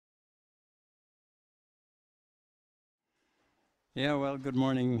Yeah, well, good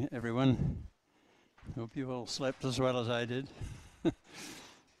morning, everyone. Hope you all slept as well as I did.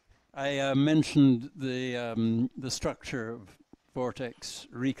 I mentioned the structure of vortex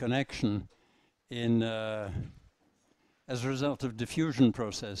reconnection in as a result of diffusion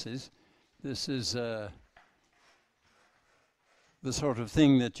processes. This is the sort of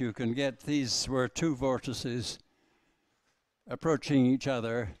thing that you can get. These were two vortices approaching each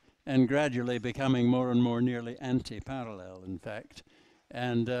other and gradually becoming more and more nearly anti-parallel, in fact,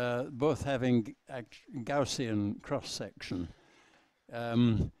 and both having Gaussian cross-section.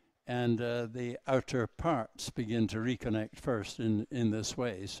 And the outer parts begin to reconnect first in this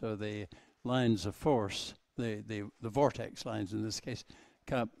way. So the lines of force, the vortex lines in this case,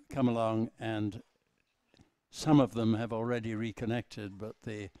 come along, and some of them have already reconnected, but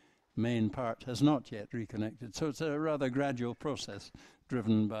the main part has not yet reconnected. So it's a rather gradual process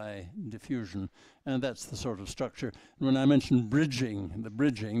driven by diffusion, and that's the sort of structure. When I mentioned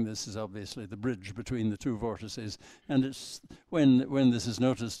bridging, this is obviously the bridge between the two vortices, and it's when this is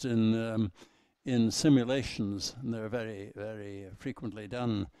noticed in simulations, and they're very, very frequently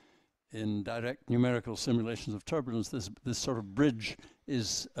done in direct numerical simulations of turbulence. This sort of bridge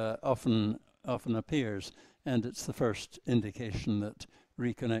is often appears, and it's the first indication that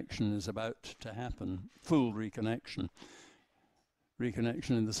reconnection is about to happen, full reconnection.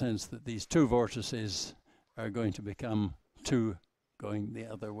 Reconnection in the sense that these two vortices are going to become two going the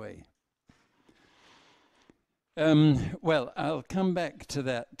other way. Well, I'll come back to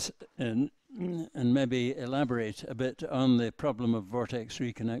that and maybe elaborate a bit on the problem of vortex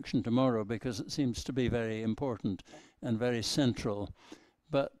reconnection tomorrow, because it seems to be very important and very central.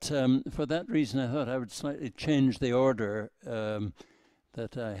 But for that reason, I thought I would slightly change the order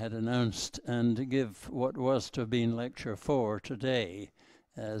that I had announced and give what was to have been lecture 4 today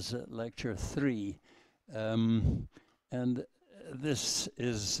as lecture 3. And this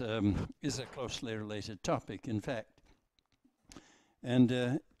is a closely related topic, in fact.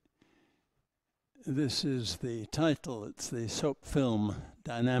 And this is the title. It's the soap film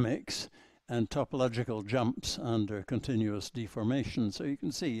dynamics and topological jumps under continuous deformation. So you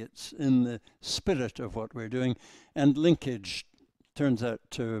can see it's in the spirit of what we're doing, and linkage turns out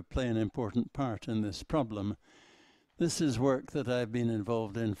to play an important part in this problem. This is work that I've been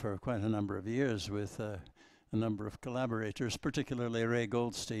involved in for quite a number of years with a number of collaborators, particularly Ray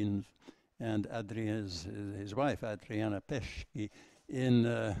Goldstein and his wife, Adriana Pesci,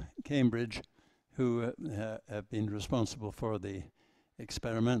 in Cambridge, who have been responsible for the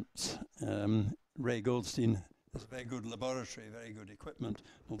experiments. Ray Goldstein has a very good laboratory, very good equipment,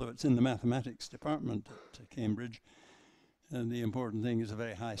 although it's in the mathematics department at Cambridge. And the important thing is a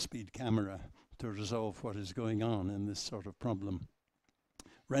very high-speed camera to resolve what is going on in this sort of problem.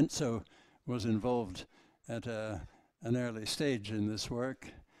 Renzo was involved at an early stage in this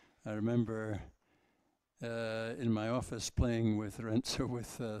work. I remember in my office playing with Renzo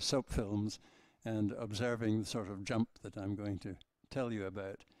with soap films and observing the sort of jump that I'm going to tell you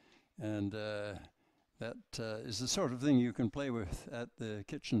about. And that is the sort of thing you can play with at the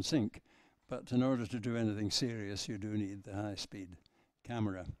kitchen sink. But in order to do anything serious, you do need the high-speed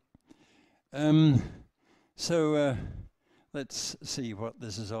camera. So let's see what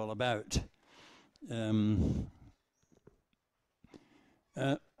this is all about.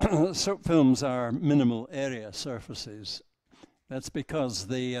 Soap films are minimal area surfaces. That's because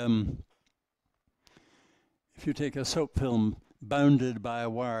if you take a soap film bounded by a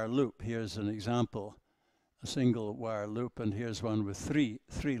wire loop, here's an example, a single wire loop, and here's one with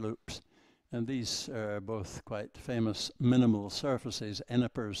three loops. And these are both quite famous minimal surfaces,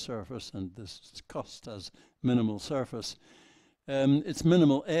 Enneper's surface and this Costa's minimal surface. It's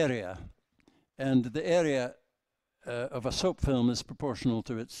minimal area, and the area of a soap film is proportional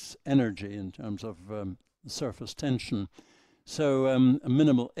to its energy in terms of surface tension. So a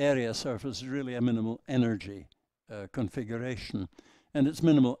minimal area surface is really a minimal energy configuration. And it's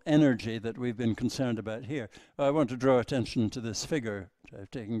minimal energy that we've been concerned about here. I want to draw attention to this figure, which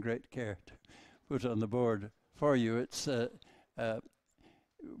I've taken great care to put on the board for you. It's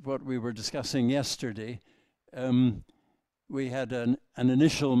what we were discussing yesterday. We had an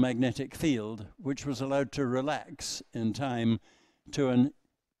initial magnetic field which was allowed to relax in time to an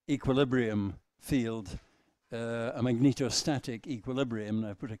equilibrium field, a magnetostatic equilibrium. And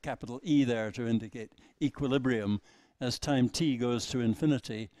I put a capital E there to indicate equilibrium. As time t goes to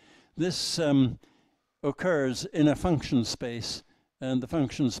infinity, this occurs in a function space, and the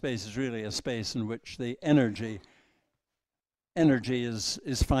function space is really a space in which the energy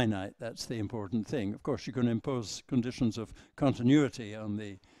is finite. That's the important thing. Of course, you can impose conditions of continuity on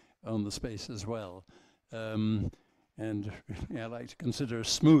the space as well. And I like to consider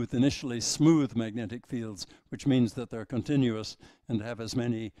smooth, initially smooth magnetic fields, which means that they're continuous and have as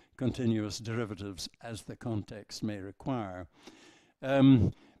many continuous derivatives as the context may require.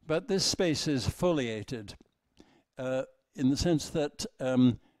 But this space is foliated in the sense that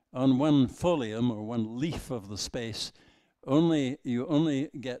on one folium, or one leaf of the space, you only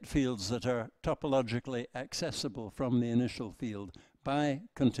get fields that are topologically accessible from the initial field by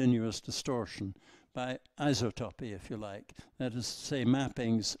continuous distortion, by isotopy, if you like. That is to say,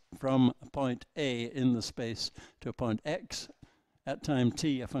 mappings from a point A in the space to a point X at time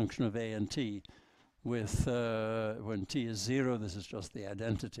t, a function of A and t, with when t is 0, this is just the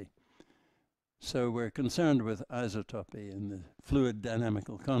identity. So we're concerned with isotopy in the fluid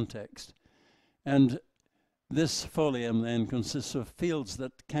dynamical context. And this folium then consists of fields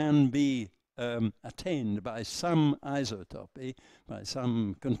that can be attained by some isotopy, by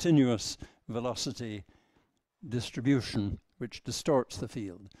some continuous velocity distribution which distorts the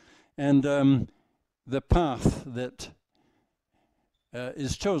field. And the path that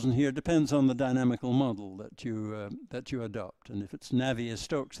is chosen here depends on the dynamical model that you adopt. And if it's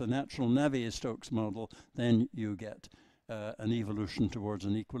Navier-Stokes, the natural Navier-Stokes model, then you get an evolution towards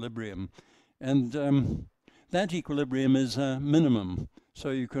an equilibrium. And that equilibrium is a minimum.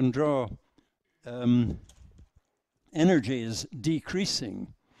 So you can draw energy is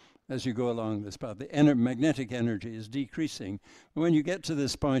decreasing as you go along this path. The magnetic energy is decreasing. When you get to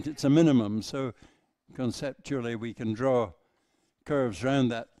this point, it's a minimum. So conceptually, we can draw curves around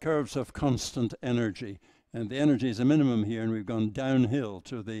that, curves of constant energy. And the energy is a minimum here, and we've gone downhill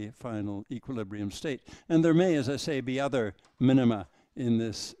to the final equilibrium state. And there may, as I say, be other minima in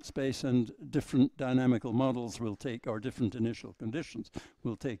this space, and different dynamical models will take, or different initial conditions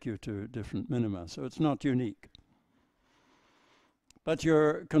will take you to different minima. So it's not unique. But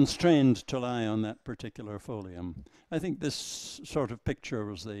you're constrained to lie on that particular folium. I think this sort of picture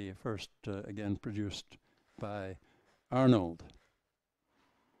was the first, again, produced by Arnold.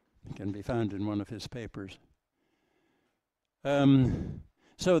 It can be found in one of his papers.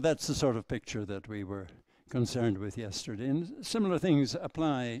 So that's the sort of picture that we were concerned with yesterday. And similar things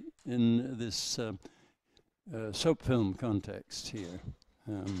apply in this soap film context here.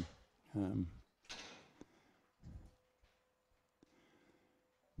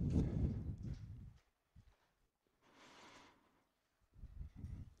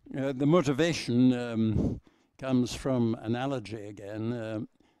 The motivation comes from analogy again.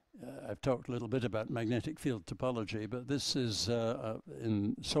 I've talked a little bit about magnetic field topology, but this is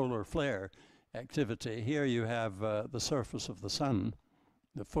in solar flare activity. Here you have the surface of the sun,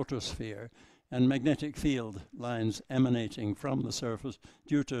 the photosphere, and magnetic field lines emanating from the surface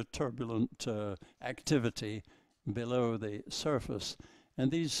due to turbulent activity below the surface.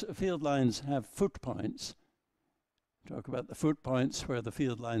 And these field lines have foot points. Talk about the foot points where the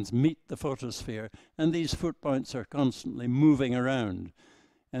field lines meet the photosphere, and these foot points are constantly moving around.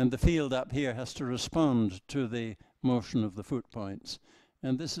 And the field up here has to respond to the motion of the foot points.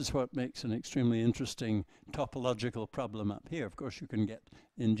 And this is what makes an extremely interesting topological problem up here. Of course, you can get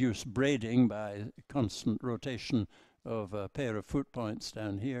induced braiding by constant rotation of a pair of foot points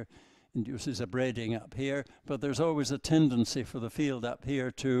down here, induces a braiding up here, but there's always a tendency for the field up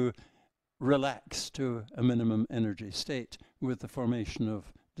here to relax to a minimum energy state with the formation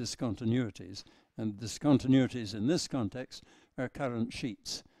of discontinuities. And discontinuities in this context are current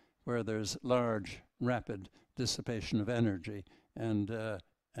sheets, where there's large, rapid dissipation of energy and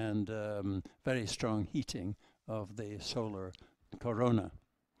very strong heating of the solar corona.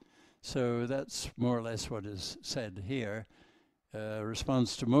 So that's more or less what is said here.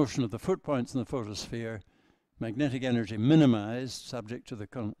 Response to motion of the foot points in the photosphere, magnetic energy minimized, subject to the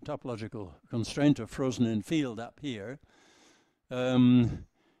topological constraint of frozen-in field up here. In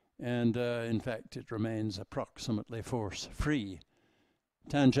fact, it remains approximately force-free.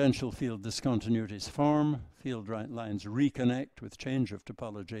 Tangential field discontinuities form, field lines reconnect with change of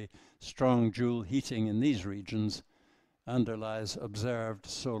topology, strong Joule heating in these regions underlies observed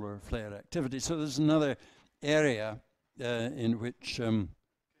solar flare activity. So there's another area in which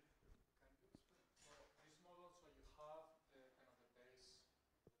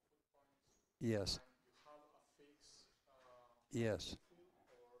yes. Yes.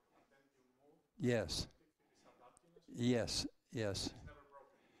 Yes. Yes. Yes.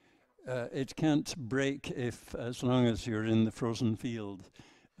 It can't break as long as you're in the frozen field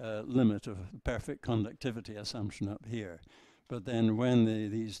limit of perfect conductivity assumption up here. But then when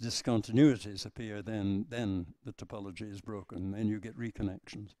these discontinuities appear, then the topology is broken, and you get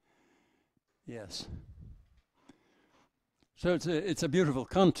reconnections. Yes. So it's a beautiful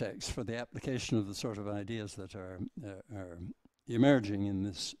context for the application of the sort of ideas that are emerging in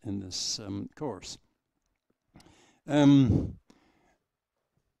this course. The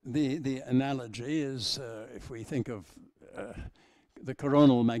analogy is, if we think of the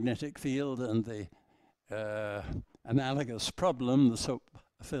coronal magnetic field and the analogous problem, the soap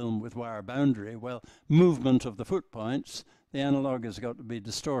film with wire boundary, well, movement of the foot points, the analog has got to be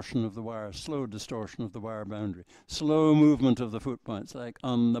distortion of the wire, slow distortion of the wire boundary, slow movement of the foot points, like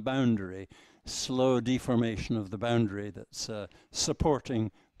on the boundary, slow deformation of the boundary that's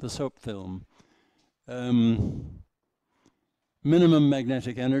supporting the soap film. Minimum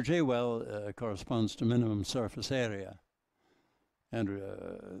magnetic energy, well, corresponds to minimum surface area. And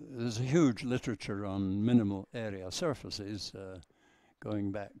there's a huge literature on minimal area surfaces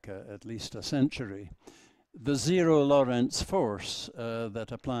going back at least a century. The zero Lorentz force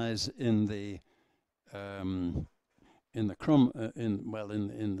that applies in the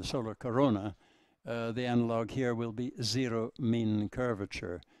solar corona, the analog here will be zero mean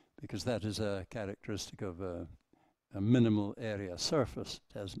curvature, because that is a characteristic of a minimal area surface.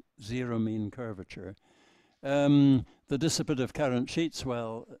 It has zero mean curvature. The dissipative current sheets,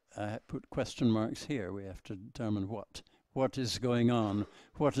 well, I put question marks here. We have to determine what is going on.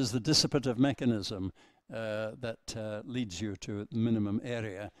 What is the dissipative mechanism that leads you to minimum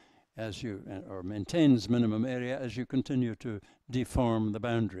area as you, or maintains minimum area as you continue to deform the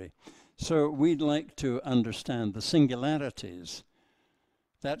boundary. So we'd like to understand the singularities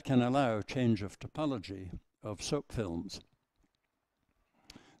that can allow change of topology of soap films.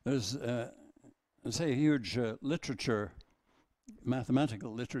 There's, say, huge literature,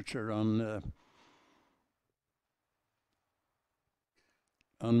 mathematical literature on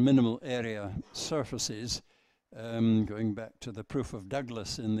minimal area surfaces, going back to the proof of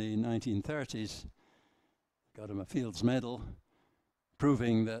Douglas in the 1930s, got him a Fields Medal,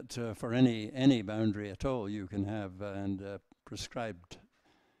 proving that for any boundary at all you can have and prescribed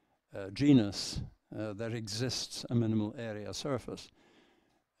genus there exists a minimal area surface.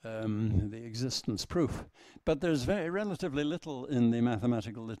 The existence proof. But there's relatively little in the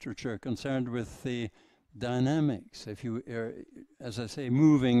mathematical literature concerned with the dynamics, if you are, as I say,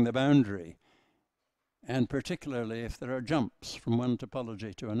 moving the boundary, and particularly if there are jumps from one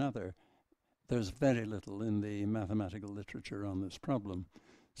topology to another. There's very little in the mathematical literature on this problem.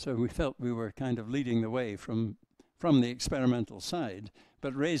 So we felt we were kind of leading the way from the experimental side,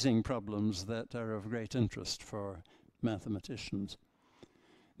 but raising problems that are of great interest for mathematicians.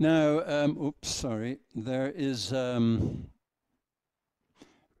 Now, there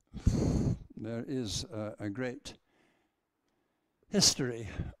is a great history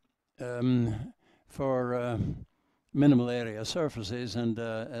for minimal area surfaces, and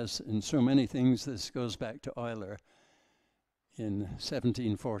as in so many things, this goes back to Euler. In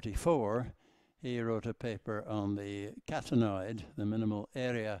 1744, he wrote a paper on the catenoid, the minimal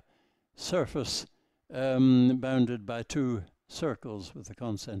area surface, bounded by two circles with a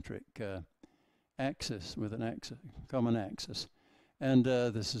concentric axis, with an common axis. And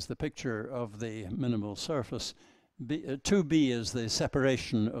this is the picture of the minimal surface. 2b is the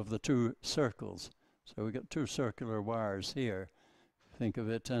separation of the two circles. So we've got two circular wires here, think of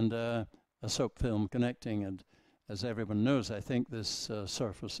it, and a soap film connecting. And as everyone knows, I think this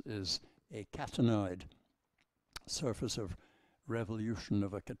surface is a catenoid, surface of revolution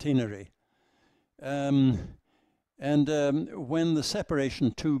of a catenary. When the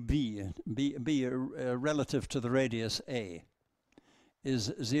separation 2b, relative to the radius a,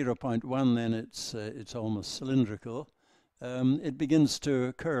 is 0.1, then it's almost cylindrical. It begins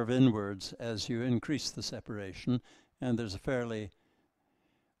to curve inwards as you increase the separation, and there's a fairly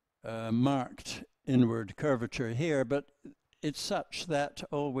marked inward curvature here, but it's such that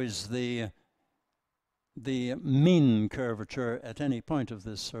always the mean curvature at any point of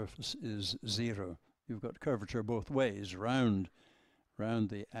this surface is 0. You've got curvature both ways, round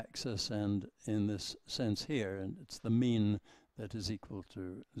the axis and in this sense here, and it's the mean that is equal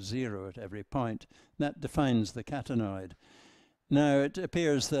to 0 at every point. That defines the catenoid. Now it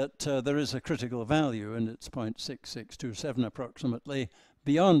appears that there is a critical value, and it's 0.6627 approximately,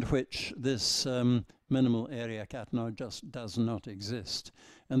 beyond which this minimal area catenoid just does not exist.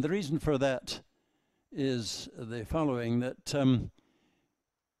 And the reason for that is the following, that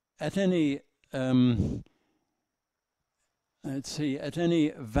at any at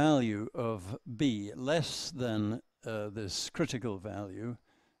any value of b less than this critical value,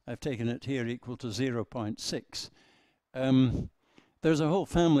 I've taken it here equal to 0.6, there's a whole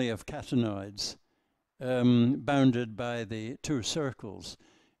family of catenoids bounded by the two circles,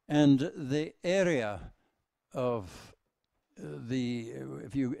 and the area of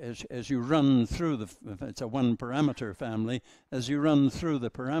as you run through if it's a one parameter family, as you run through the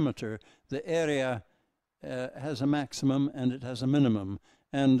parameter, the area has a maximum and it has a minimum,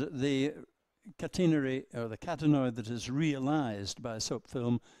 and the catenary or the catenoid that is realized by soap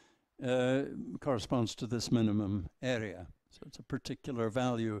film corresponds to this minimum area. So it's a particular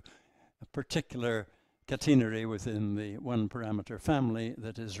value, a particular catenary within the one parameter family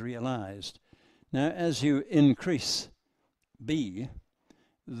that is realized. Now, as you increase B,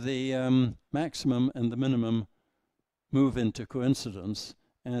 the maximum and the minimum move into coincidence,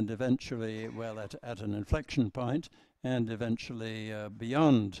 and eventually, well, at an inflection point, and eventually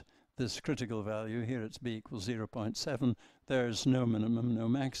beyond this critical value, here it's B equals 0.7, there's no minimum, no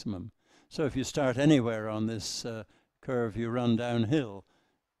maximum. So if you start anywhere on this curve, you run downhill,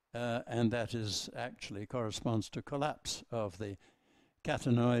 and that is actually corresponds to collapse of the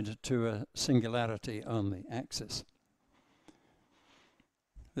catenoid to a singularity on the axis.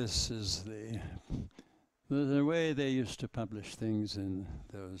 This is the way they used to publish things in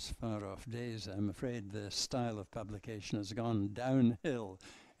those far-off days. I'm afraid the style of publication has gone downhill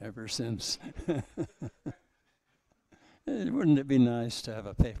ever since. Wouldn't it be nice to have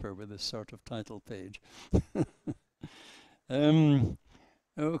a paper with this sort of title page?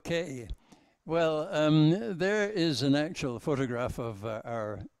 Okay. Well, there is an actual photograph of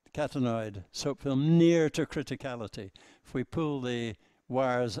our catenoid soap film near to criticality. If we pull the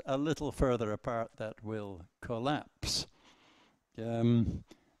wires a little further apart, that will collapse.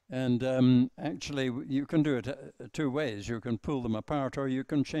 Actually, you can do it two ways. You can pull them apart, or you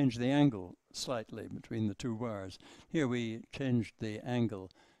can change the angle slightly between the two wires. Here we changed the angle,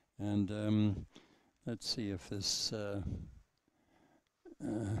 and let's see if this...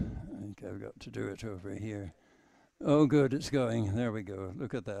 I think I've got to do it over here. Oh, good, it's going. There we go.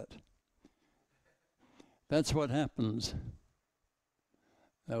 Look at that. That's what happens.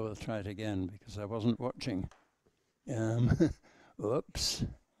 I will try it again because I wasn't watching. Oops.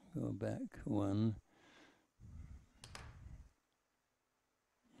 Go back one.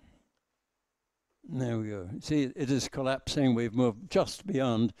 There we go. See, it is collapsing. We've moved just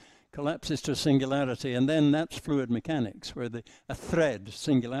beyond. Collapses to singularity, and then that's fluid mechanics, where a thread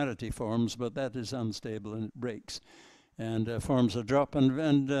singularity forms, but that is unstable and it breaks, and forms a drop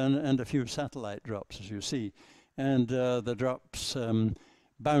and a few satellite drops, as you see, and the drops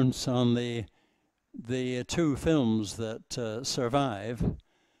bounce on the two films that survive,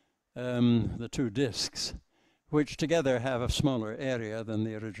 the two discs, which together have a smaller area than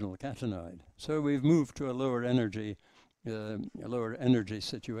the original catenoid. So we've moved to a lower energy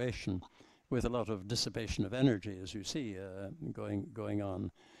situation with a lot of dissipation of energy, as you see, going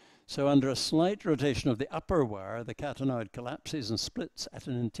on. So under a slight rotation of the upper wire, the catenoid collapses and splits at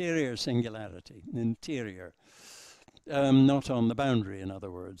an interior singularity, not on the boundary, in other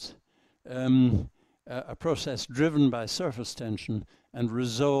words. A process driven by surface tension and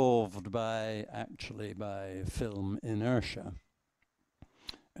resolved by film inertia.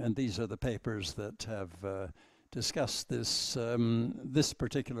 And these are the papers that have discuss this this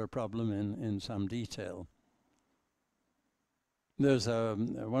particular problem in some detail. There's a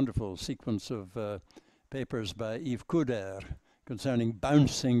wonderful sequence of papers by Yves Couder concerning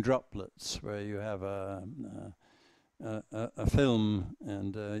bouncing droplets, where you have a film,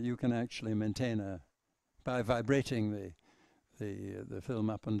 and you can actually maintain by vibrating the film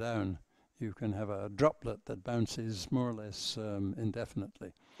up and down, you can have a droplet that bounces more or less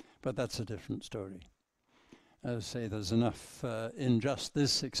indefinitely. But that's a different story. As I say, there's enough in just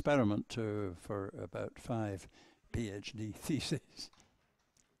this experiment for about 5 PhD theses.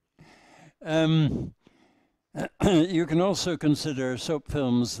 You can also consider soap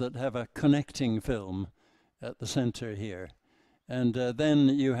films that have a connecting film at the center here, and then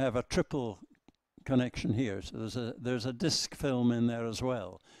you have a triple connection here. So there's a disc film in there as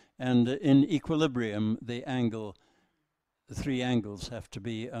well, and in equilibrium, the three angles have to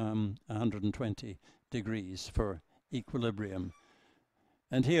be 120 degrees for equilibrium.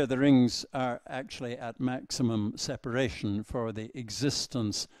 And here the rings are actually at maximum separation for the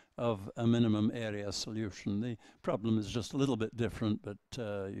existence of a minimum area solution. The problem is just a little bit different, but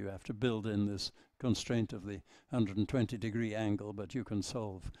you have to build in this constraint of the 120 degree angle, but you can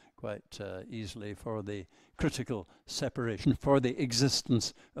solve quite easily for the critical separation, for the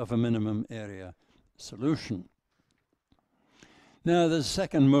existence of a minimum area solution. Now, the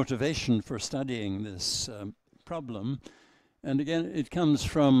second motivation for studying this problem, and again, it comes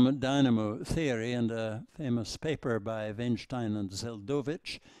from dynamo theory and a famous paper by Weinstein and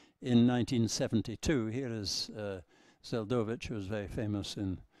Zeldovich in 1972. Here is Zeldovich, who was very famous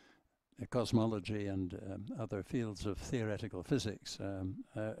in cosmology and other fields of theoretical physics,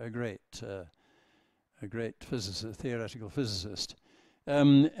 a great theoretical physicist.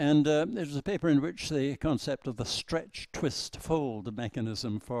 And there was a paper in which the concept of the stretch, twist, fold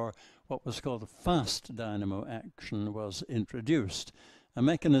mechanism for what was called fast dynamo action was introduced, a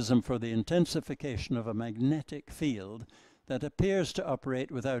mechanism for the intensification of a magnetic field that appears to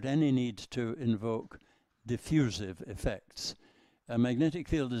operate without any need to invoke diffusive effects. A magnetic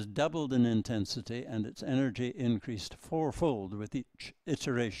field is doubled in intensity and its energy increased fourfold with each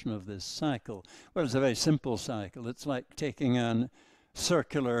iteration of this cycle. Well, it's a very simple cycle. It's like taking an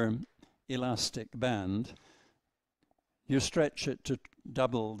circular elastic band. You stretch it to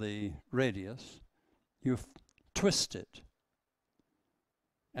double the radius. You twist it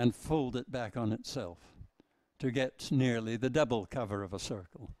and fold it back on itself to get nearly the double cover of a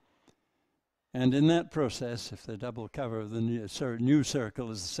circle. And in that process, if the double cover of the new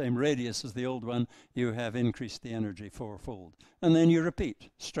circle is the same radius as the old one, you have increased the energy fourfold. And then you repeat,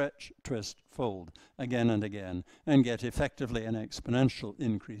 stretch, twist, fold, again and again, and get effectively an exponential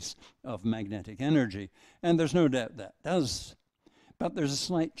increase of magnetic energy. And there's no doubt that does. But there's a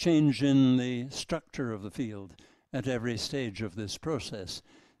slight change in the structure of the field at every stage of this process.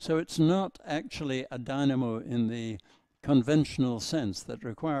 So it's not actually a dynamo in the conventional sense that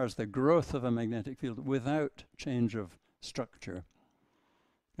requires the growth of a magnetic field without change of structure.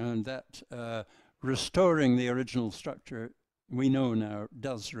 And that restoring the original structure, we know now,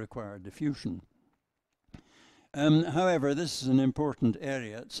 does require diffusion. However, this is an important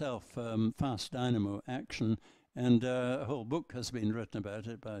area itself, fast dynamo action, and a whole book has been written about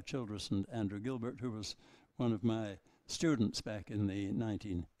it by Childress and Andrew Gilbert, who was one of my students back in the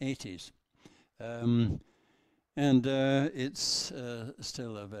 1980s. And it's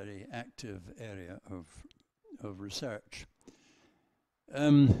still a very active area of research.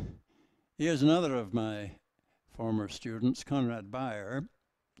 Here's another of my former students, Konrad Bayer,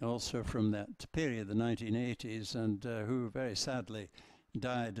 also from that period, the 1980s, and who very sadly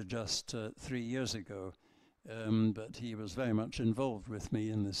died just 3 years ago. But he was very much involved with me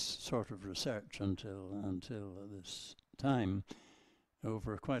in this sort of research until this time,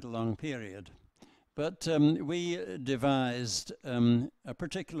 over quite a long period. But we devised a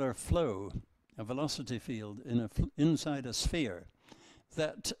particular flow, a velocity field inside a sphere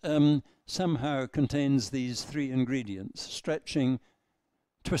that somehow contains these three ingredients: stretching,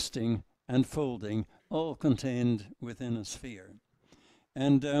 twisting, and folding, all contained within a sphere.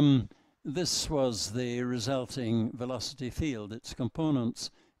 And this was the resulting velocity field. Its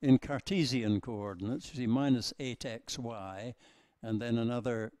components in Cartesian coordinates, you see minus 8xy, and then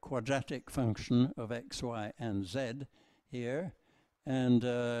another quadratic function of x, y, and z here, and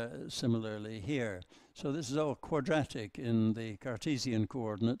similarly here. So this is all quadratic in the Cartesian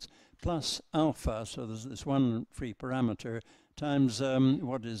coordinates, plus alpha, so there's this one free parameter, times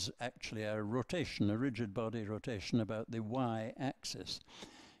what is actually a rotation, a rigid body rotation about the y-axis.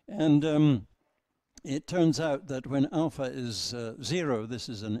 And it turns out that when alpha is 0, this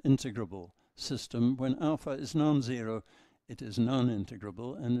is an integrable system. When alpha is non-zero, it is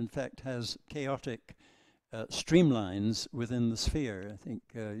non-integrable, and in fact has chaotic streamlines within the sphere. I think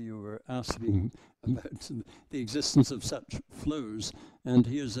you were asking about the existence of such flows, and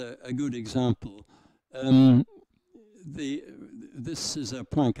here's a good example. This is a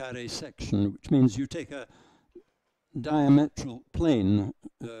Poincaré section, which means you take a diametral plane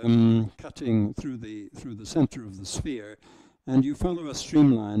cutting through the center of the sphere, and you follow a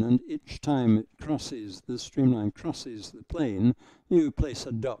streamline, and each time it crosses, the streamline crosses the plane, you place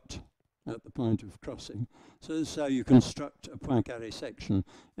a dot at the point of crossing. So this is how you construct a Poincaré section,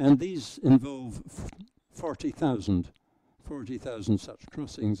 and these involve 40,000 such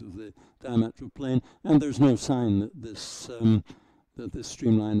crossings of the diametral plane, and there's no sign that this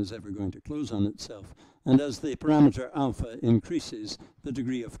streamline is ever going to close on itself. And as the parameter alpha increases, the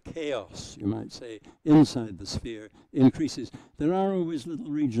degree of chaos, you might say, inside the sphere increases. There are always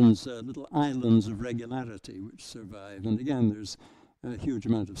little regions, little islands of regularity which survive. And again, there's a huge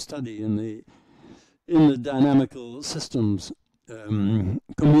amount of study in the dynamical systems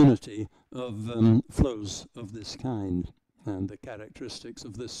community of flows of this kind and the characteristics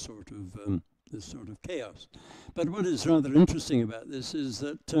of this sort of chaos. But what is rather interesting about this is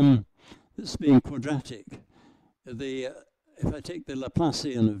that this being quadratic, if I take the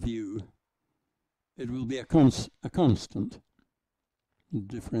Laplacian view, it will be a constant.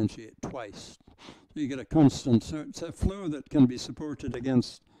 Differentiate twice. So you get a constant. So it's a flow that can be supported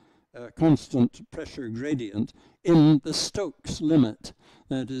against a constant pressure gradient in the Stokes limit.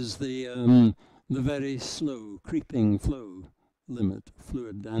 That is the very slow creeping flow limit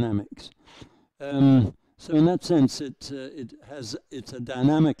fluid dynamics. So in that sense, it's a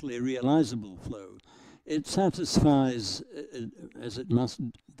dynamically realizable flow. It satisfies, as it must,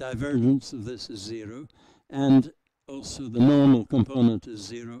 divergence of this is 0, and also the normal component is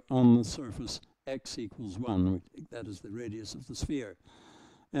 0 on the surface x equals 1. We take that as the radius of the sphere.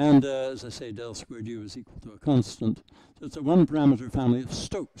 And as I say, del squared u is equal to a constant. So it's a one-parameter family of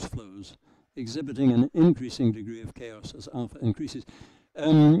Stokes flows exhibiting an increasing degree of chaos as alpha increases.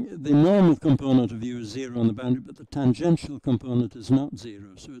 The normal component of u is 0 on the boundary, but the tangential component is not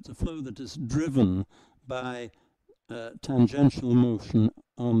 0. So it's a flow that is driven by tangential motion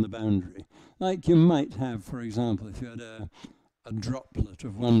on the boundary. Like you might have, for example, if you had a droplet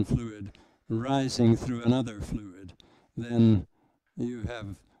of one fluid rising through another fluid, then you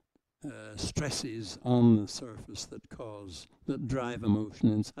have stresses on the surface that drive a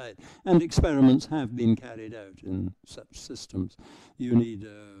motion inside. And experiments have been carried out in such systems. You need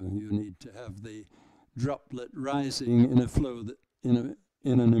to have the droplet rising in a flow that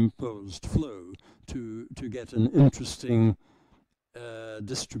in an imposed flow to get an interesting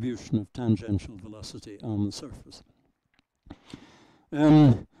distribution of tangential velocity on the surface.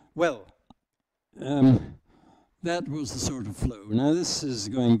 That was the sort of flow. Now this is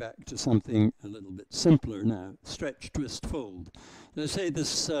going back to something a little bit simpler now. Stretch, twist, fold. They say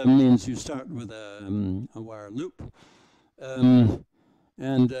this means you start with a wire loop. I'm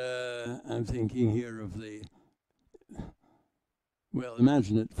thinking here of the, well,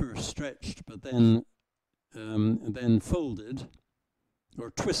 imagine it first stretched, but then folded, or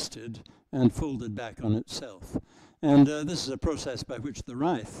twisted, and folded back on itself. And this is a process by which the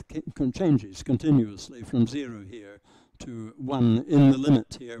Reiter changes continuously from 0 here to 1 in the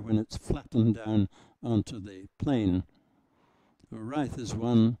limit here when it's flattened down onto the plane. So Reiter is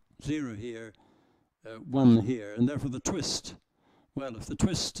 1, 0 here, 1 here, and therefore the twist, well, if the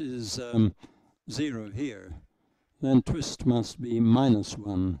twist is 0 here, then twist must be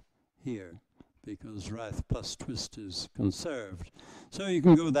 -1 here, because Reiter plus twist is conserved. So you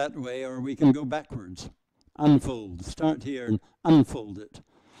can go that way, or we can go backwards. Unfold, start here and unfold it,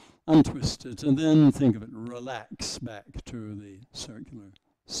 untwist it, and then think of it, relax back to the circular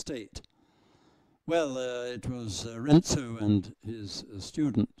state. Well, it was Renzo and his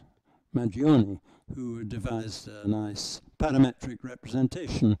student, Maggioni, who devised a nice parametric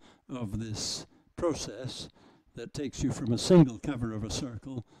representation of this process that takes you from a single cover of a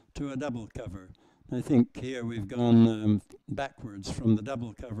circle to a double cover. I think here we've gone backwards from the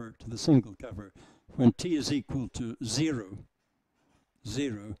double cover to the single cover. When t is equal to 0,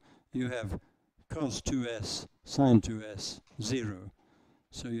 you have cos 2s, sine 2s, 0.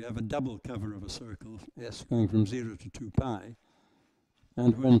 So you have a double cover of a circle, s going from 0 to 2 pi.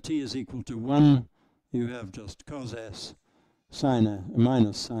 And when t is equal to 1, you have just cos s, sine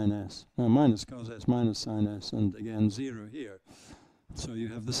minus sine s, no, minus cos s minus sine s, and again 0 here. So you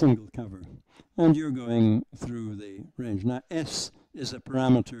have the single cover. And you're going through the range. Now s is a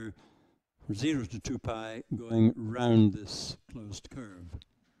parameter 0 to 2 pi going round this closed curve.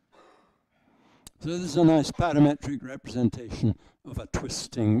 So this is a nice parametric representation of a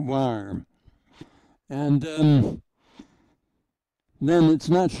twisting wire. And then it's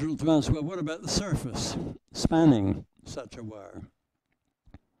natural to ask, well, what about the surface spanning such a wire?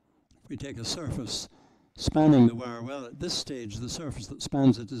 If we take a surface spanning the wire, well, at this stage, the surface that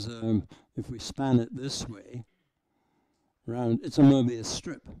spans it is if we span it this way, round, it's a Mobius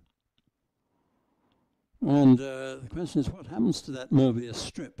strip. And the question is, what happens to that Mobius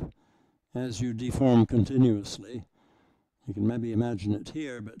strip as you deform continuously? You can maybe imagine it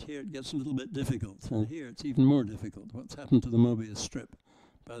here, but here it gets a little bit difficult, and here it's even more difficult. What's happened to the Mobius strip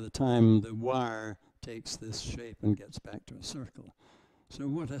by the time the wire takes this shape and gets back to a circle? So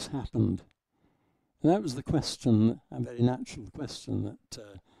what has happened? And that was the question, a very natural question that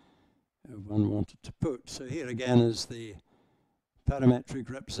one wanted to put. So here again is the parametric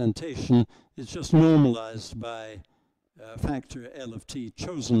representation. It's just normalized by factor L of t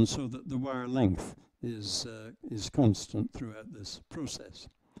chosen so that the wire length is constant throughout this process.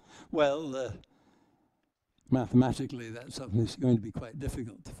 Well, mathematically that's something that's going to be quite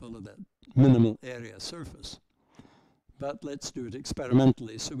difficult to follow that minimal area surface. But let's do it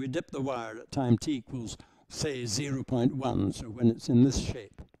experimentally. So we dip the wire at time t equals, say, 0.1, so when it's in this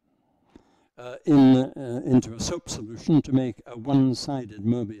shape, into a soap solution to make a one-sided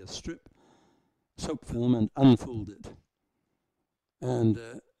Mobius strip, soap film, and unfold it. And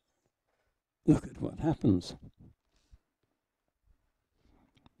look at what happens.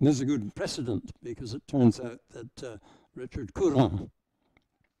 This is a good precedent because it turns out that Richard Courant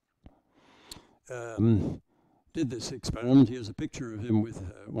did this experiment. Here's a picture of him with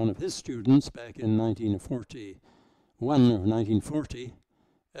one of his students back in 1941 or 1940,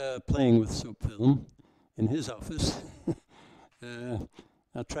 playing with soap film in his office,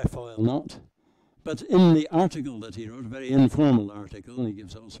 a trefoil knot. But in the article that he wrote, a very informal article, and he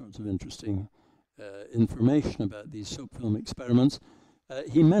gives all sorts of interesting information about these soap film experiments,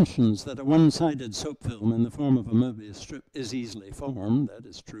 he mentions that a one-sided soap film in the form of a Möbius strip is easily formed, that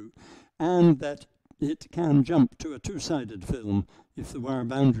is true, and that it can jump to a two-sided film if the wire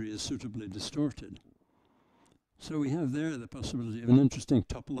boundary is suitably distorted. So we have there the possibility of an interesting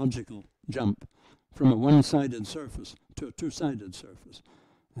topological jump from a one-sided surface to a two-sided surface.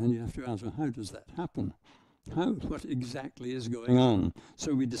 And you have to ask, well, how does that happen? What exactly is going on?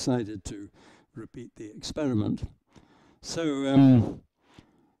 So we decided to repeat the experiment. So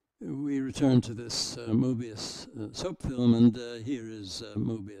we return to this Möbius soap film, and here is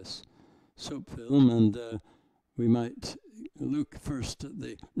Möbius soap film, and we might look first at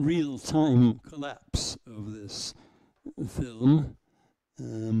the real-time collapse of this film.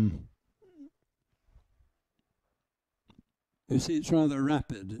 You see, it's rather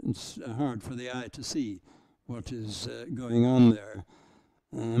rapid. It's hard for the eye to see what is going on there.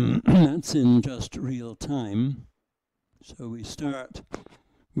 That's in just real time. So we start,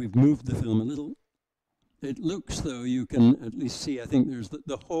 we've moved the film a little. It looks though you can at least see, I think there's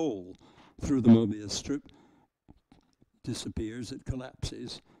the hole through the Möbius strip disappears, it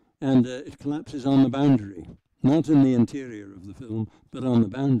collapses, and it collapses on the boundary, not in the interior of the film, but on the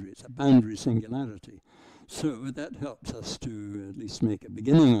boundary. It's a boundary singularity. So that helps us to at least make a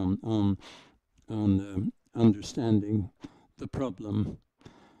beginning on understanding the problem.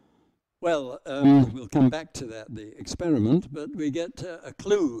 Well, we'll come back to that, the experiment, but we get a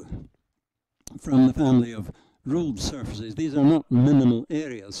clue from the family of ruled surfaces. These are not minimal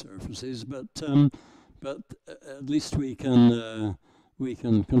area surfaces, but at least we can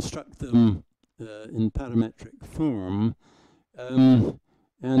construct them in parametric form,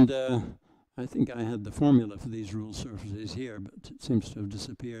 and I think I had the formula for these ruled surfaces here, but it seems to have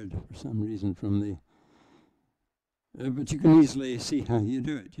disappeared for some reason from the. But you can easily see how you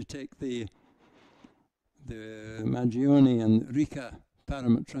do it. You take the Maggioni and Rica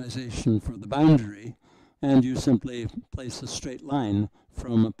parametrization for the boundary, and you simply place a straight line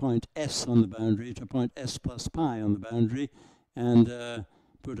from a point S on the boundary to a point S plus pi on the boundary, and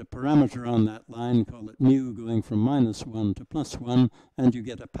put a parameter on that line, call it mu, going from -1 to +1, and you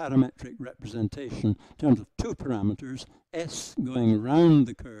get a parametric representation in terms of two parameters, S going round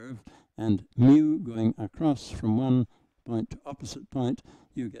the curve and mu going across from one point to opposite point.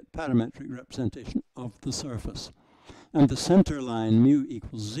 You get parametric representation of the surface. And the center line, mu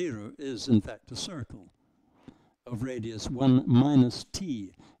equals 0, is in fact a circle of radius 1 minus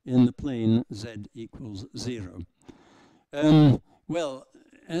t in the plane z equals 0. Well,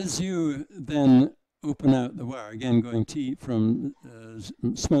 as you then open out the wire, again going t from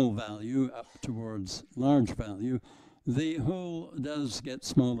small value up towards large value, the hole does get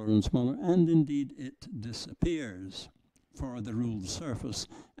smaller and smaller, and indeed it disappears for the ruled surface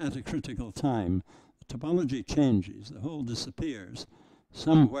at a critical time. The topology changes, the hole disappears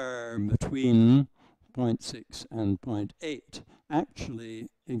somewhere between 0.6 and 0.8, actually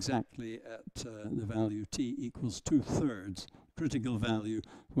exactly at the value t equals 2/3, critical value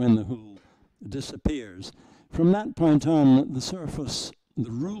when the hole disappears. From that point on, the surface,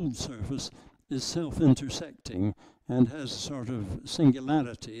 the ruled surface, is self-intersecting and has a sort of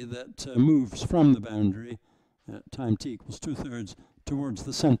singularity that moves from the boundary at time t equals 2/3 towards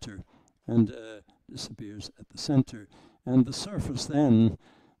the center and disappears at the center. And the surface then,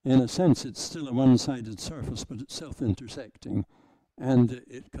 in a sense, it's still a one-sided surface, but it's self-intersecting, and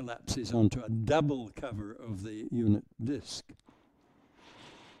it collapses onto a double cover of the unit disk.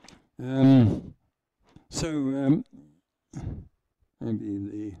 Maybe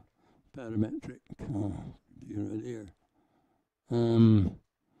the parametric right here.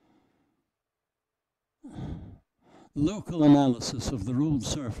 Local analysis of the ruled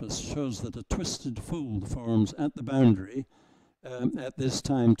surface shows that a twisted fold forms at the boundary at this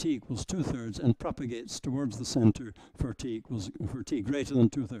time t equals 2/3 and propagates towards the center for t greater than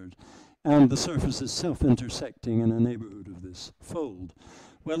 2/3, and the surface is self-intersecting in a neighborhood of this fold.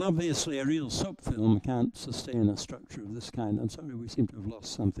 Well, obviously a real soap film can't sustain a structure of this kind. I'm sorry, we seem to have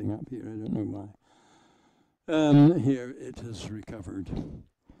lost something up here. I don't know why. Here it has recovered.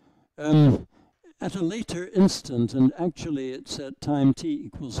 At a later instant, and actually it's at time t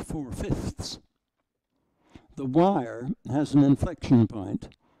equals 4/5, the wire has an inflection point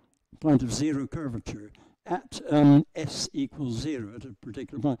of zero curvature, at s equals 0 at a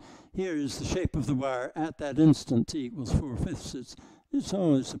particular point. Here is the shape of the wire at that instant t equals 4/5. It's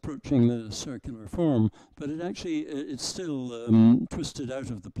always approaching the circular form, but it actually it's still twisted out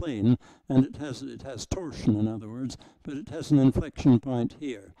of the plane, and it has torsion, in other words, but it has an inflection point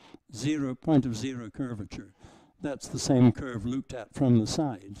here, point of zero curvature. That's the same curve looked at from the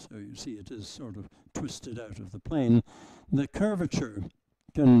side, so you see it is sort of twisted out of the plane. The curvature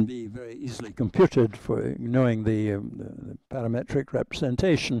can be very easily computed for knowing the parametric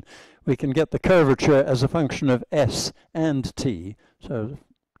representation. We can get the curvature as a function of s and t, so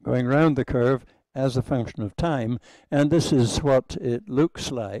going round the curve as a function of time, and this is what it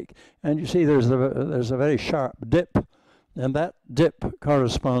looks like. And you see there's a very sharp dip, and that dip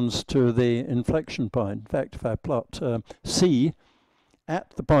corresponds to the inflection point. In fact, if I plot c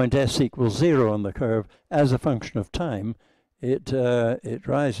at the point s equals 0 on the curve as a function of time, it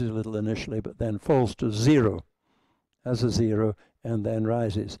rises a little initially, but then falls to 0 as a 0, and then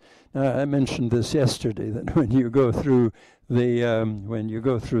rises. Now, I mentioned this yesterday, that when you go through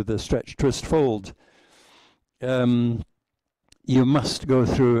the stretch, twist, fold, you must go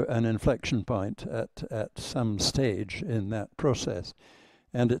through an inflection point at some stage in that process,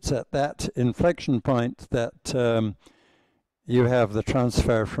 and it's at that inflection point that you have the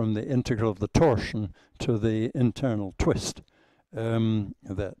transfer from the integral of the torsion to the internal twist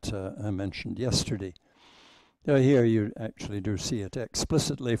that I mentioned yesterday. Here you actually do see it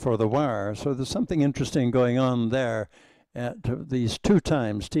explicitly for the wire, so there's something interesting going on there at these two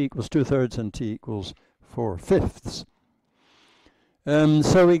times, t equals 2/3 and t equals 4/5.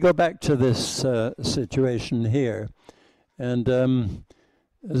 So we go back to this situation here, and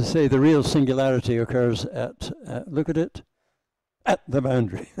as I say, the real singularity occurs at look at it, at the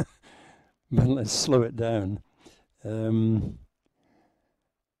boundary. But let's slow it down.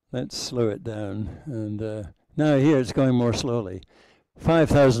 Let's slow it down, and now here it's going more slowly.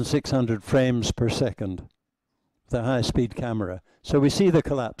 5,600 frames per second, the high-speed camera. So we see the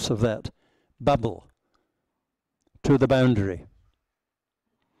collapse of that bubble to the boundary.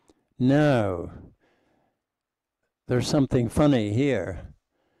 Now, there's something funny here.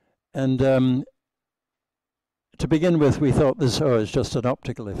 And to begin with, we thought this is just an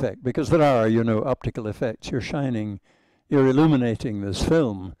optical effect, because there are, optical effects. You're illuminating this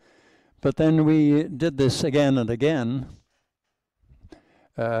film. But then we did this again and again.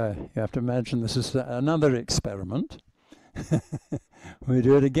 You have to imagine this is another experiment. We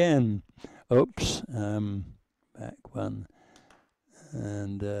do it again. Oops, back one.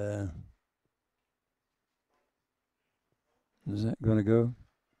 And is that going to go?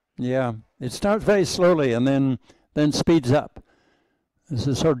 Yeah, it starts very slowly and then speeds up. This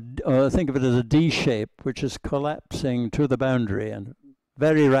is sort of, think of it as a D shape, which is collapsing to the boundary and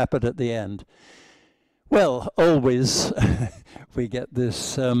very rapid at the end. Well, always we get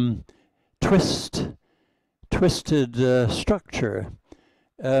this twisted structure,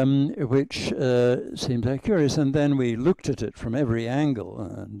 which seems very curious. And then we looked at it from every angle,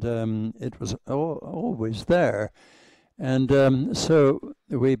 and it was always there. And so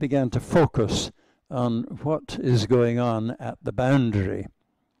we began to focus on what is going on at the boundary.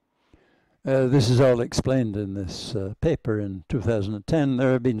 This is all explained in this paper in 2010.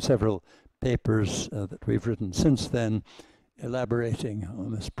 There have been several papers that we've written since then elaborating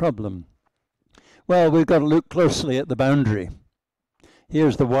on this problem. Well, we've got to look closely at the boundary.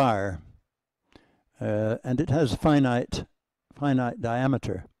 Here's the wire, and it has finite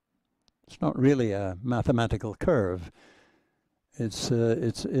diameter. It's not really a mathematical curve. It's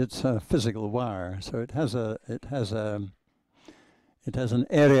a physical wire, so it has an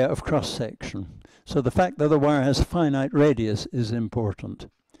area of cross section. So the fact that the wire has finite radius is important.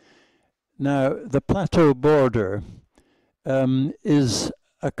 Now, the plateau border is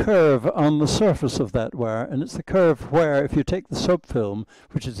a curve on the surface of that wire, and it's the curve where, if you take the soap film,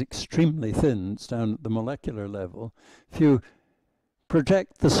 which is extremely thin, it's down at the molecular level, if you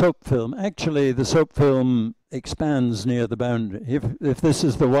project the soap film, actually the soap film expands near the boundary. If this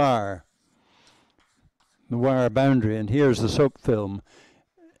is the wire boundary, and here's the soap film,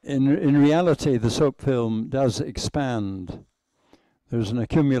 in reality the soap film does expand. There's an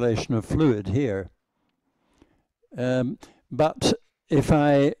accumulation of fluid here. But if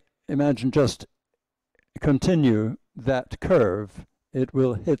I imagine just continue that curve, it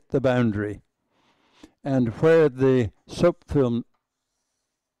will hit the boundary. And where the soap film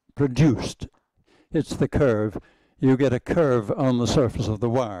produced hits the curve, you get a curve on the surface of the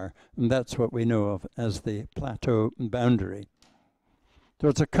wire, and that's what we know of as the plateau boundary. So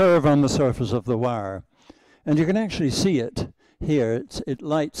it's a curve on the surface of the wire, and you can actually see it here, it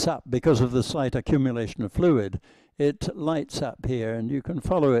lights up because of the slight accumulation of fluid. It lights up here, and you can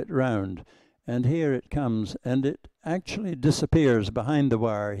follow it round. And here it comes, and it actually disappears behind the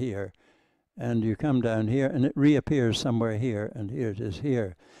wire here. And you come down here, and it reappears somewhere here, and here it is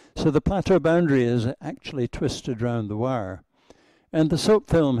here. So the plateau boundary is actually twisted round the wire. And the soap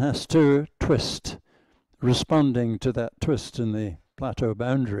film has to twist, responding to that twist in the plateau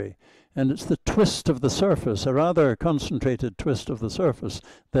boundary. And it's the twist of the surface, a rather concentrated twist of the surface,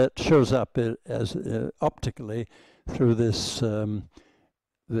 that shows up as optically through this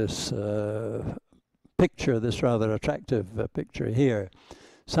picture, this rather attractive picture here.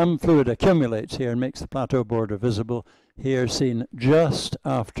 Some fluid accumulates here and makes the plateau border visible, here seen just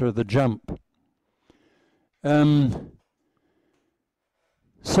after the jump.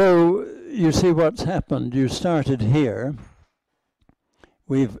 So you see what's happened. You started here.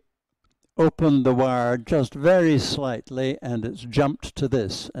 We've opened the wire just very slightly, and it's jumped to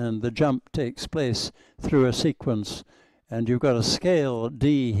this, and the jump takes place through a sequence, and you've got a scale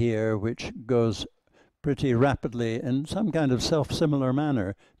D here which goes pretty rapidly in some kind of self-similar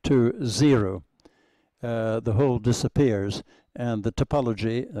manner to 0. The whole disappears, and the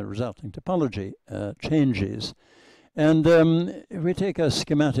topology, the resulting topology, changes. And if we take a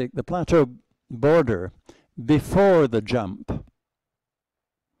schematic, the plateau border before the jump,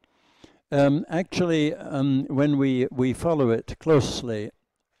 actually, when we follow it closely,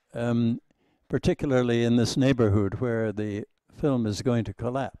 particularly in this neighborhood where the film is going to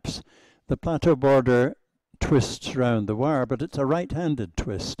collapse, the plateau border twists round the wire, but it's a right-handed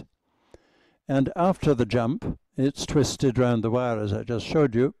twist. And after the jump, it's twisted round the wire, as I just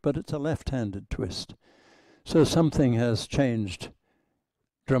showed you, but it's a left-handed twist. So something has changed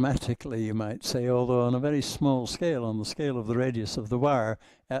dramatically, you might say, although on a very small scale, on the scale of the radius of the wire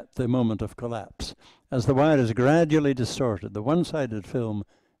at the moment of collapse. As the wire is gradually distorted, the one-sided film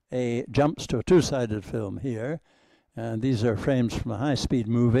A jumps to a two-sided film here, and these are frames from a high-speed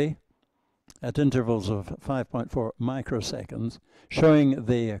movie at intervals of 5.4 microseconds, showing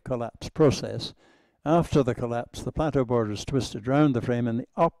the collapse process. After the collapse, the plateau border is twisted round the frame in the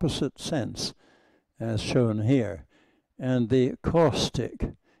opposite sense, as shown here. And the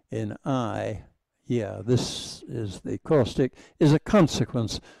caustic in I, this is the caustic, is a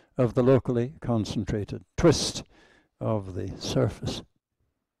consequence of the locally concentrated twist of the surface.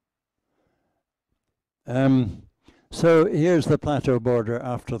 So here's the plateau border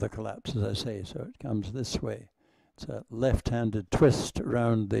after the collapse, as I say. So it comes this way. It's a left-handed twist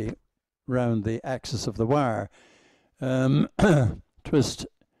round the axis of the wire. Twist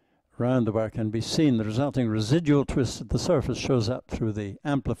round the wire can be seen. The resulting residual twist at the surface shows up through the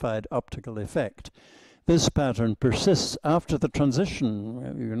amplified optical effect. This pattern persists after the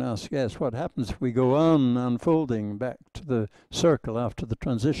transition. You can ask, yes, what happens if we go on unfolding back to the circle after the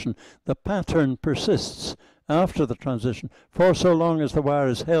transition? The pattern persists after the transition for so long as the wire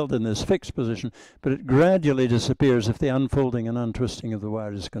is held in this fixed position, but it gradually disappears if the unfolding and untwisting of the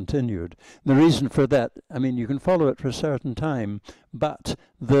wire is continued. The reason for that, I mean, you can follow it for a certain time, but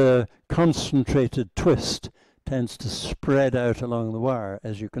the concentrated twist tends to spread out along the wire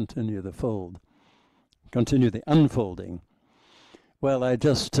as you continue the fold. Continue the unfolding. Well, I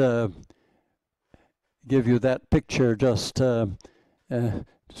just give you that picture just to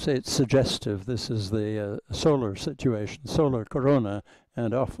say it's suggestive. This is the solar situation, solar corona,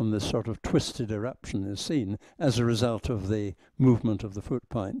 and often this sort of twisted eruption is seen as a result of the movement of the foot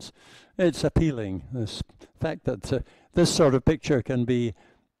points. It's appealing, this fact that this sort of picture can be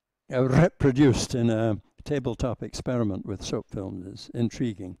reproduced in a tabletop experiment with soap film is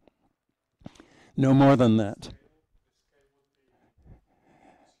intriguing. No more than that.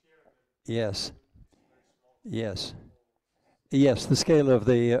 Yes. Yes. Yes, the scale of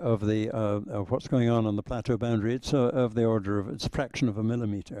what's going on the plateau boundary, it's of the order of, it's a fraction of a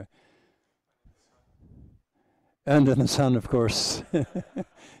millimeter. And in the sun, of course,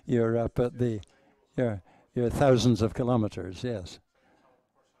 you're up at you're thousands of kilometers, yes.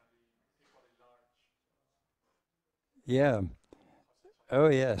 Yeah. Oh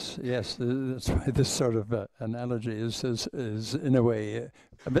yes, yes. That's why this sort of analogy is in a way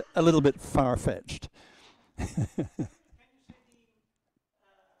a little bit far-fetched.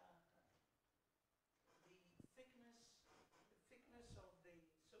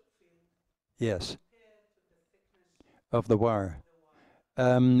 Yes. Of the wire.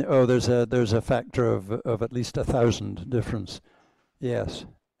 Oh, there's a factor of at least 1,000 difference. Yes,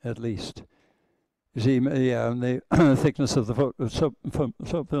 at least. You see, yeah, the thickness of the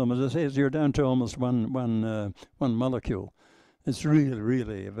soap film, as I say, is you're down to almost one molecule. It's really,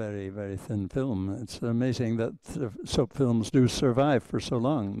 really a very, very thin film. It's amazing that soap films do survive for so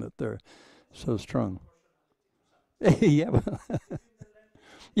long, that they're so strong. Yeah, well,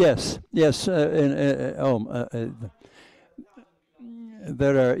 yes, yes. There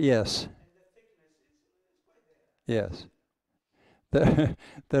are, yes, yes. There,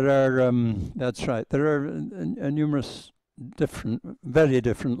 there are. That's right. There are numerous different, very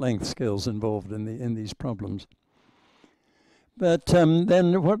different length scales involved in these problems. But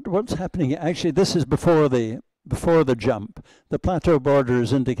then what's happening? Actually, this is before the jump. The plateau border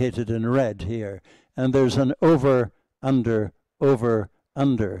is indicated in red here, and there's an over, under, over,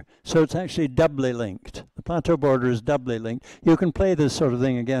 under. So it's actually doubly linked. The plateau border is doubly linked. You can play this sort of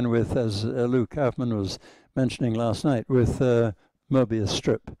thing again with, as Lou Kaufman was mentioning last night, with Mobius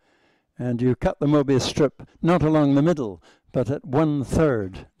strip. And you cut the Mobius strip not along the middle, but at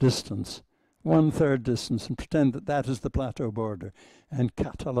 1/3 distance. 1/3 distance, and pretend that that is the plateau border, and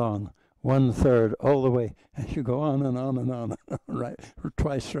cut along 1/3 all the way, and you go on and on and on, right,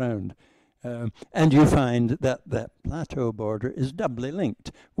 twice round. And you find that that plateau border is doubly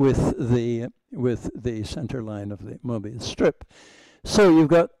linked with the center line of the Mobius strip. So you've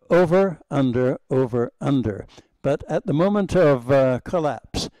got over, under, over, under. But at the moment of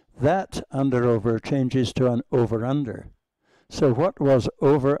collapse, that under-over changes to an over-under. So what was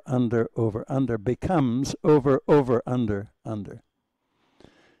over, under becomes over, under, under.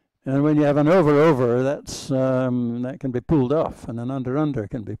 And when you have an over, that's that can be pulled off, and an under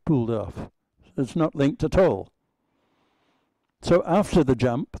can be pulled off. It's not linked at all. So after the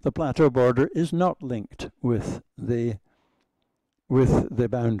jump, the plateau border is not linked with the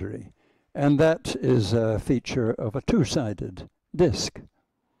boundary. And that is a feature of a two-sided disk.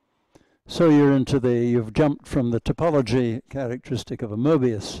 So you've jumped from the topology characteristic of a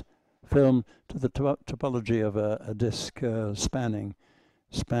Mobius film to the topology of a disk spanning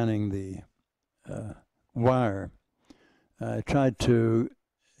the wire. I tried to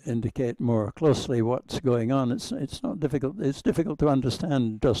indicate more closely what's going on. It's not difficult. It's difficult to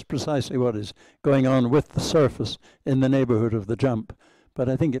understand just precisely what is going on with the surface in the neighborhood of the jump. But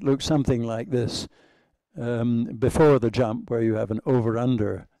I think it looks something like this before the jump, where you have an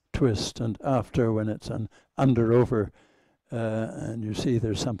over-under twist, and after, when it's an under-over, and you see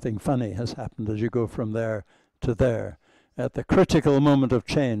there's something funny has happened as you go from there to there. At the critical moment of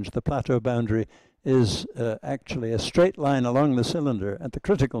change, the plateau boundary is actually a straight line along the cylinder. At the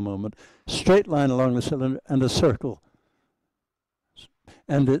critical moment, straight line along the cylinder and a circle.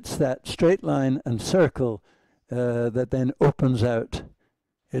 And it's that straight line and circle that then opens out.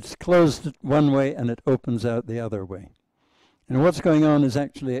 It's closed one way and it opens out the other way. And what's going on is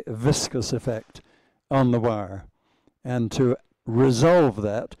actually a viscous effect on the wire. And to resolve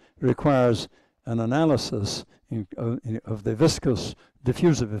that requires an analysis of the viscous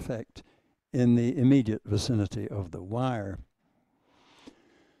diffusive effect in the immediate vicinity of the wire.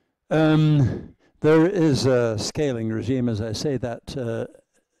 There is a scaling regime, as I say, that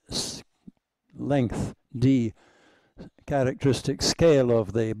length d characteristic scale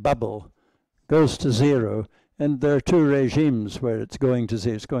of the bubble goes to 0, and there are two regimes where it's going to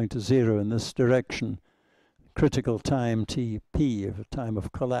 0. It's going to 0 in this direction, critical time Tp, of time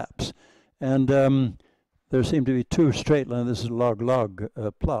of collapse, and there seem to be two straight lines. This is a log-log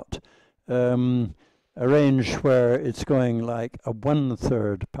plot. A range where it's going like a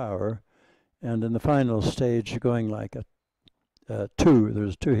 1/3 power, and in the final stage going like a 2.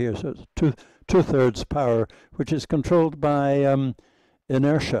 There's 2 here, so it's 2/3 power, which is controlled by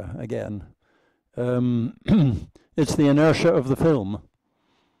inertia again. It's the inertia of the film.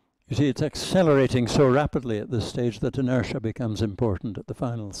 You see, it's accelerating so rapidly at this stage that inertia becomes important at the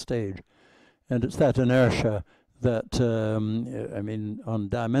final stage. And it's that inertia that, I mean, on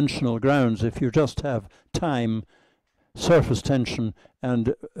dimensional grounds, if you just have time, surface tension,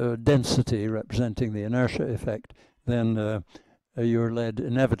 and density representing the inertia effect, then you're led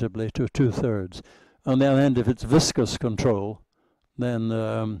inevitably to 2/3. On the other hand, if it's viscous control, then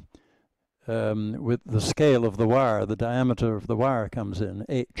with the scale of the wire, the diameter of the wire comes in,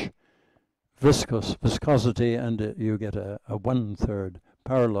 h, viscosity, and you get a 1/3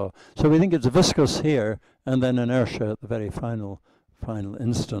 power law. So we think it's viscous here, and then inertia at the very final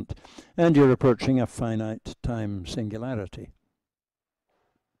instant. And you're approaching a finite time singularity.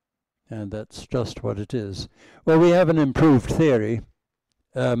 And that's just what it is. Well, we have an improved theory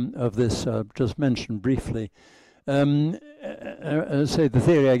of this, just mentioned briefly. Say the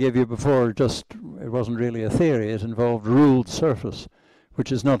theory I gave you before, it wasn't really a theory, it involved ruled surface,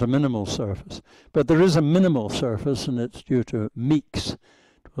 which is not a minimal surface. But there is a minimal surface, and it's due to Meeks.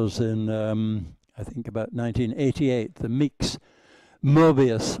 It was in, I I think about 1988, the Meeks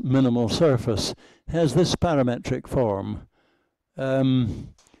Mobius minimal surface has this parametric form.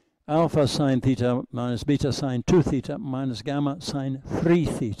 Alpha sine theta minus beta sine 2 theta minus gamma sine 3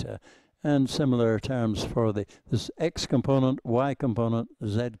 theta. And similar terms for this x component, y component,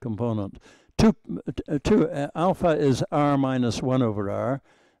 z component. Alpha is r minus 1 over r.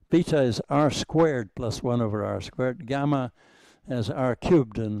 Beta is r squared plus 1 over r squared. Gamma is r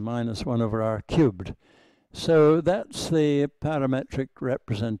cubed and minus 1 over r cubed. So that's the parametric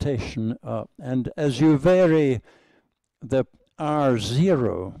representation. And as you vary the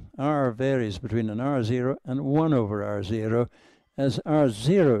r0, r varies between an r0 and 1 over r0. As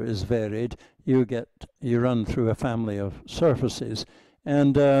r0 is varied, you run through a family of surfaces.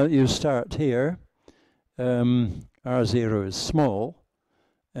 And you start here. R0 is small.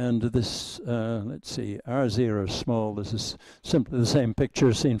 And this, let's see, R0 is small. This is simply the same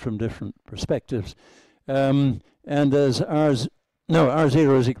picture seen from different perspectives. And as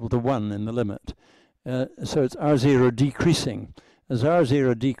R0 is equal to 1 in the limit. So it's R0 decreasing. As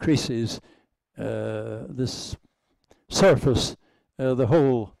R0 decreases, this surface, the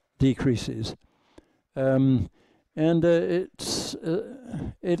whole decreases. And it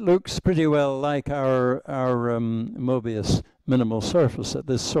looks pretty well like our Mobius minimal surface at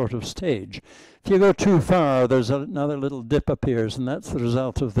this sort of stage. If you go too far, there's another little dip appears, and that's the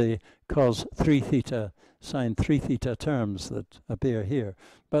result of the cos 3 theta sine 3 theta terms that appear here.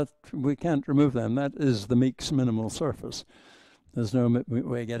 But we can't remove them. That is the Meeks minimal surface. There's no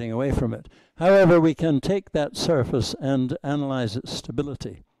way getting away from it. However, we can take that surface and analyze its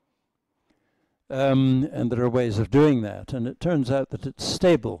stability. And there are ways of doing that. And it turns out that it's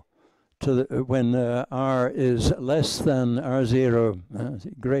stable when r is less than r0,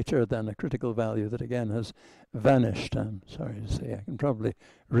 greater than a critical value that again has vanished. I'm sorry to say, I can probably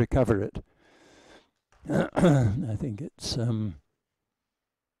recover it. I think it's,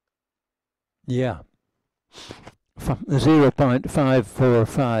 yeah.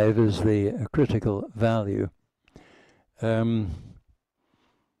 0.545 is the critical value.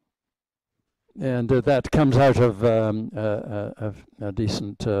 And that comes out of a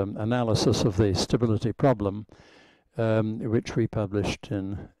decent analysis of the stability problem, which we published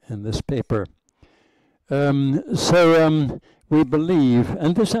in this paper. We believe,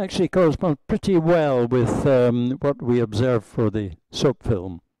 and this actually corresponds pretty well with what we observed for the soap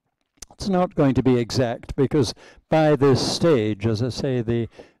film. It's not going to be exact because by this stage, as I say, the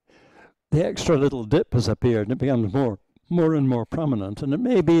extra little dip has appeared and it becomes more and more prominent. And it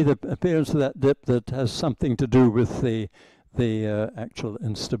may be the appearance of that dip that has something to do with the actual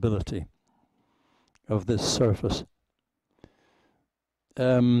instability of this surface.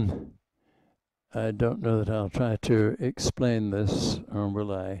 I don't know that I'll try to explain this, or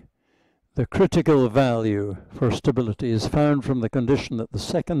will I? The critical value for stability is found from the condition that the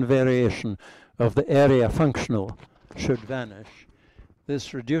second variation of the area functional should vanish.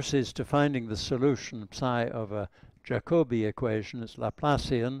 This reduces to finding the solution psi of a Jacobi equation. It's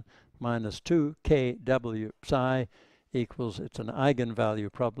Laplacian minus 2 kw psi equals, it's an eigenvalue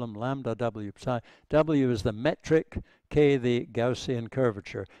problem, lambda w psi. W is the metric, k the Gaussian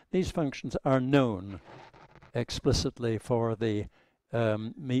curvature. These functions are known explicitly for the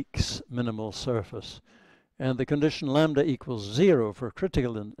Meeks minimal surface. And the condition lambda equals 0 for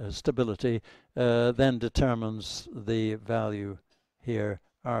critical stability then determines the value here,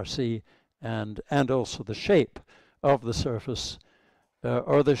 RC, and also the shape of the surface,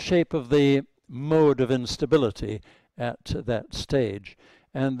 or the shape of the mode of instability at that stage.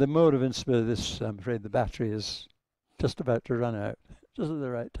 And the mode of instability, this, I'm afraid the battery is just about to run out, just at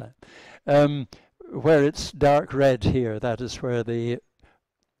the right time. Where it's dark red here, that is where the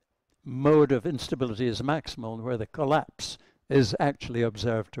mode of instability is maximal and where the collapse is actually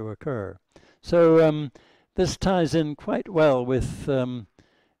observed to occur. So this ties in quite well with the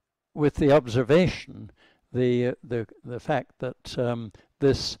observation, the fact that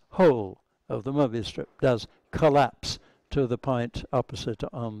this whole of the Mobius strip does collapse to the point opposite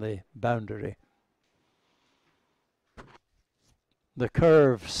on the boundary. The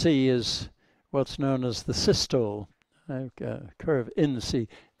curve C is what's known as the systole, curve in C.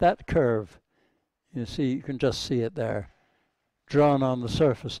 That curve, you see, you can just see it there, drawn on the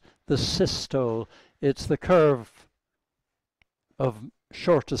surface. The systole, it's the curve of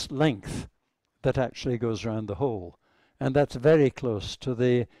shortest length that actually goes around the hole. And that's very close to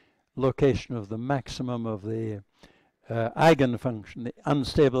the location of the maximum of the eigenfunction, the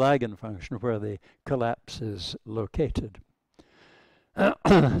unstable eigenfunction, where the collapse is located.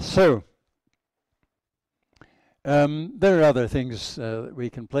 So, there are other things that we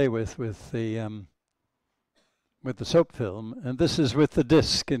can play with the with the soap film, and this is with the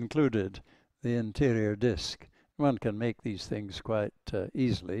disc included, the interior disc. One can make these things quite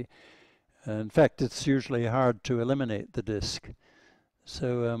easily. In fact, it's usually hard to eliminate the disc.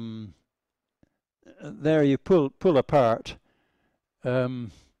 So there you pull apart,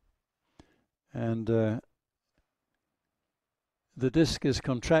 and the disc is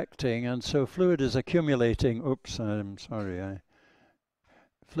contracting, and so fluid is accumulating. Oops, I'm sorry.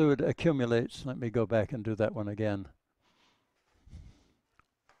 Fluid accumulates. Let me go back and do that one again.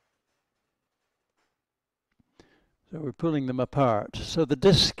 So we're pulling them apart. So the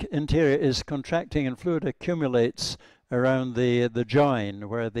disc interior is contracting and fluid accumulates around the join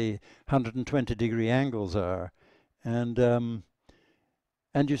where the 120-degree angles are. And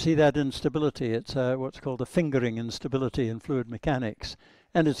you see that instability. It's what's called a fingering instability in fluid mechanics.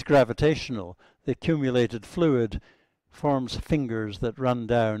 And it's gravitational. The accumulated fluid forms fingers that run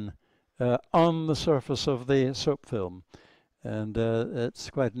down on the surface of the soap film. And it's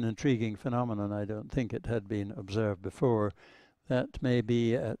quite an intriguing phenomenon. I don't think it had been observed before. That may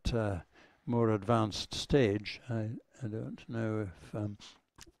be at a more advanced stage. I don't know if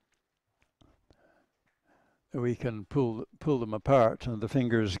we can pull them apart and the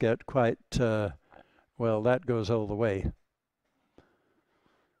fingers get quite, well, that goes all the way.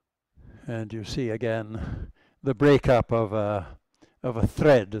 And you see again the breakup of a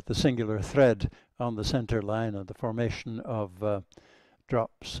thread, the singular thread on the center line, and the formation of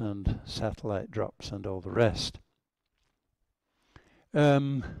drops and satellite drops and all the rest.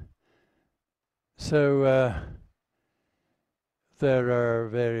 So there are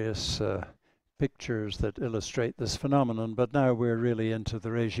various pictures that illustrate this phenomenon, but now we're really into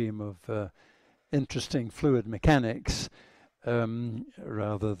the regime of interesting fluid mechanics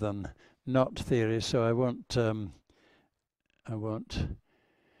rather than knot theory, so I won't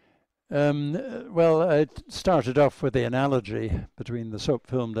well, I started off with the analogy between the soap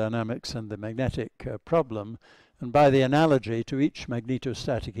film dynamics and the magnetic problem, and by the analogy to each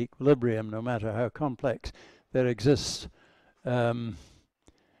magnetostatic equilibrium, no matter how complex, there exists. Oh,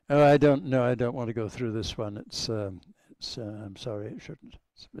 I don't know. I don't want to go through this one. It's I'm sorry, it shouldn't.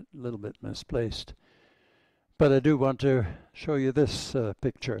 It's a little bit misplaced. But I do want to show you this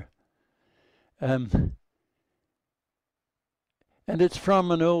picture. And it's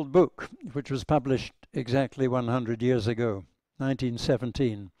from an old book, which was published exactly 100 years ago,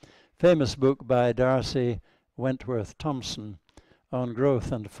 1917. Famous book by Darcy Wentworth Thompson on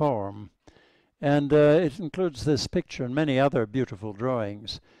growth and form. And it includes this picture and many other beautiful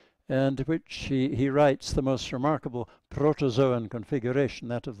drawings, and which he writes the most remarkable protozoan configuration,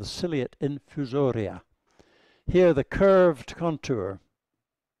 that of the ciliate infusoria. Here the curved contour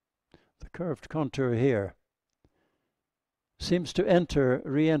here, seems to enter,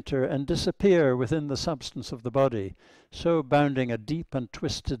 re-enter, and disappear within the substance of the body, so bounding a deep and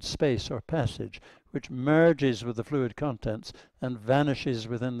twisted space or passage, which merges with the fluid contents and vanishes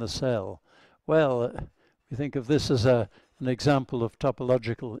within the cell. Well, we think of this as an example of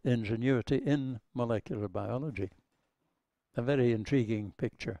topological ingenuity in molecular biology. A very intriguing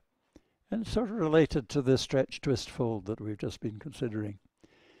picture, and sort of related to the stretch twist fold that we've just been considering.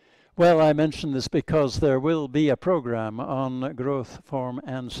 Well, I mention this because there will be a program on growth, form,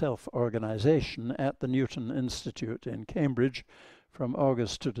 and self-organization at the Newton Institute in Cambridge from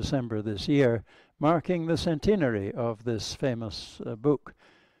August to December this year, marking the centenary of this famous book,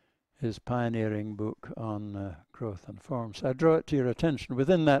 his pioneering book on growth and form. So I draw it to your attention.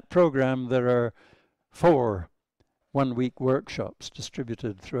 Within that program, there are 4 one-week workshops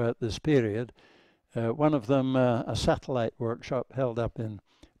distributed throughout this period. One of them, a satellite workshop held up in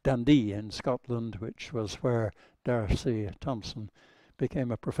Dundee in Scotland, which was where Darcy Thompson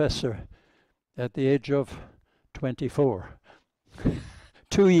became a professor at the age of 24,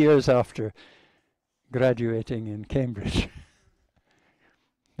 2 years after graduating in Cambridge.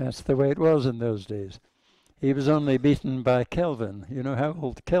 That's the way it was in those days. He was only beaten by Kelvin. You know how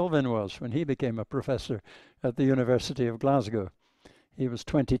old Kelvin was when he became a professor at the University of Glasgow. He was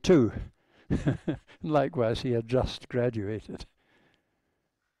 22. Likewise, he had just graduated.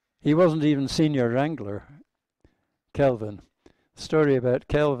 He wasn't even senior wrangler, Kelvin. The story about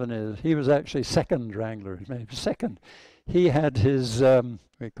Kelvin is he was actually second wrangler, maybe second. He had his,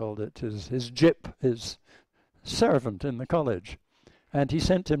 we called it his gyp, his servant in the college. And he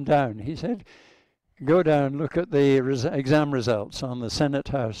sent him down. He said, go down, look at the exam results on the Senate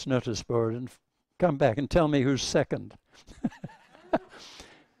House notice board and come back and tell me who's second.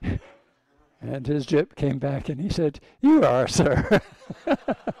 And his gyp came back and he said, you are, sir.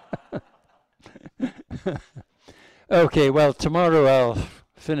 Okay, well, tomorrow I'll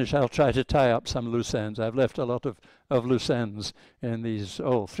finish, I'll try to tie up some loose ends. I've left a lot of loose ends in these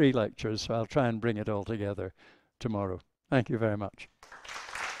 3 lectures, so I'll try and bring it all together tomorrow. Thank you very much.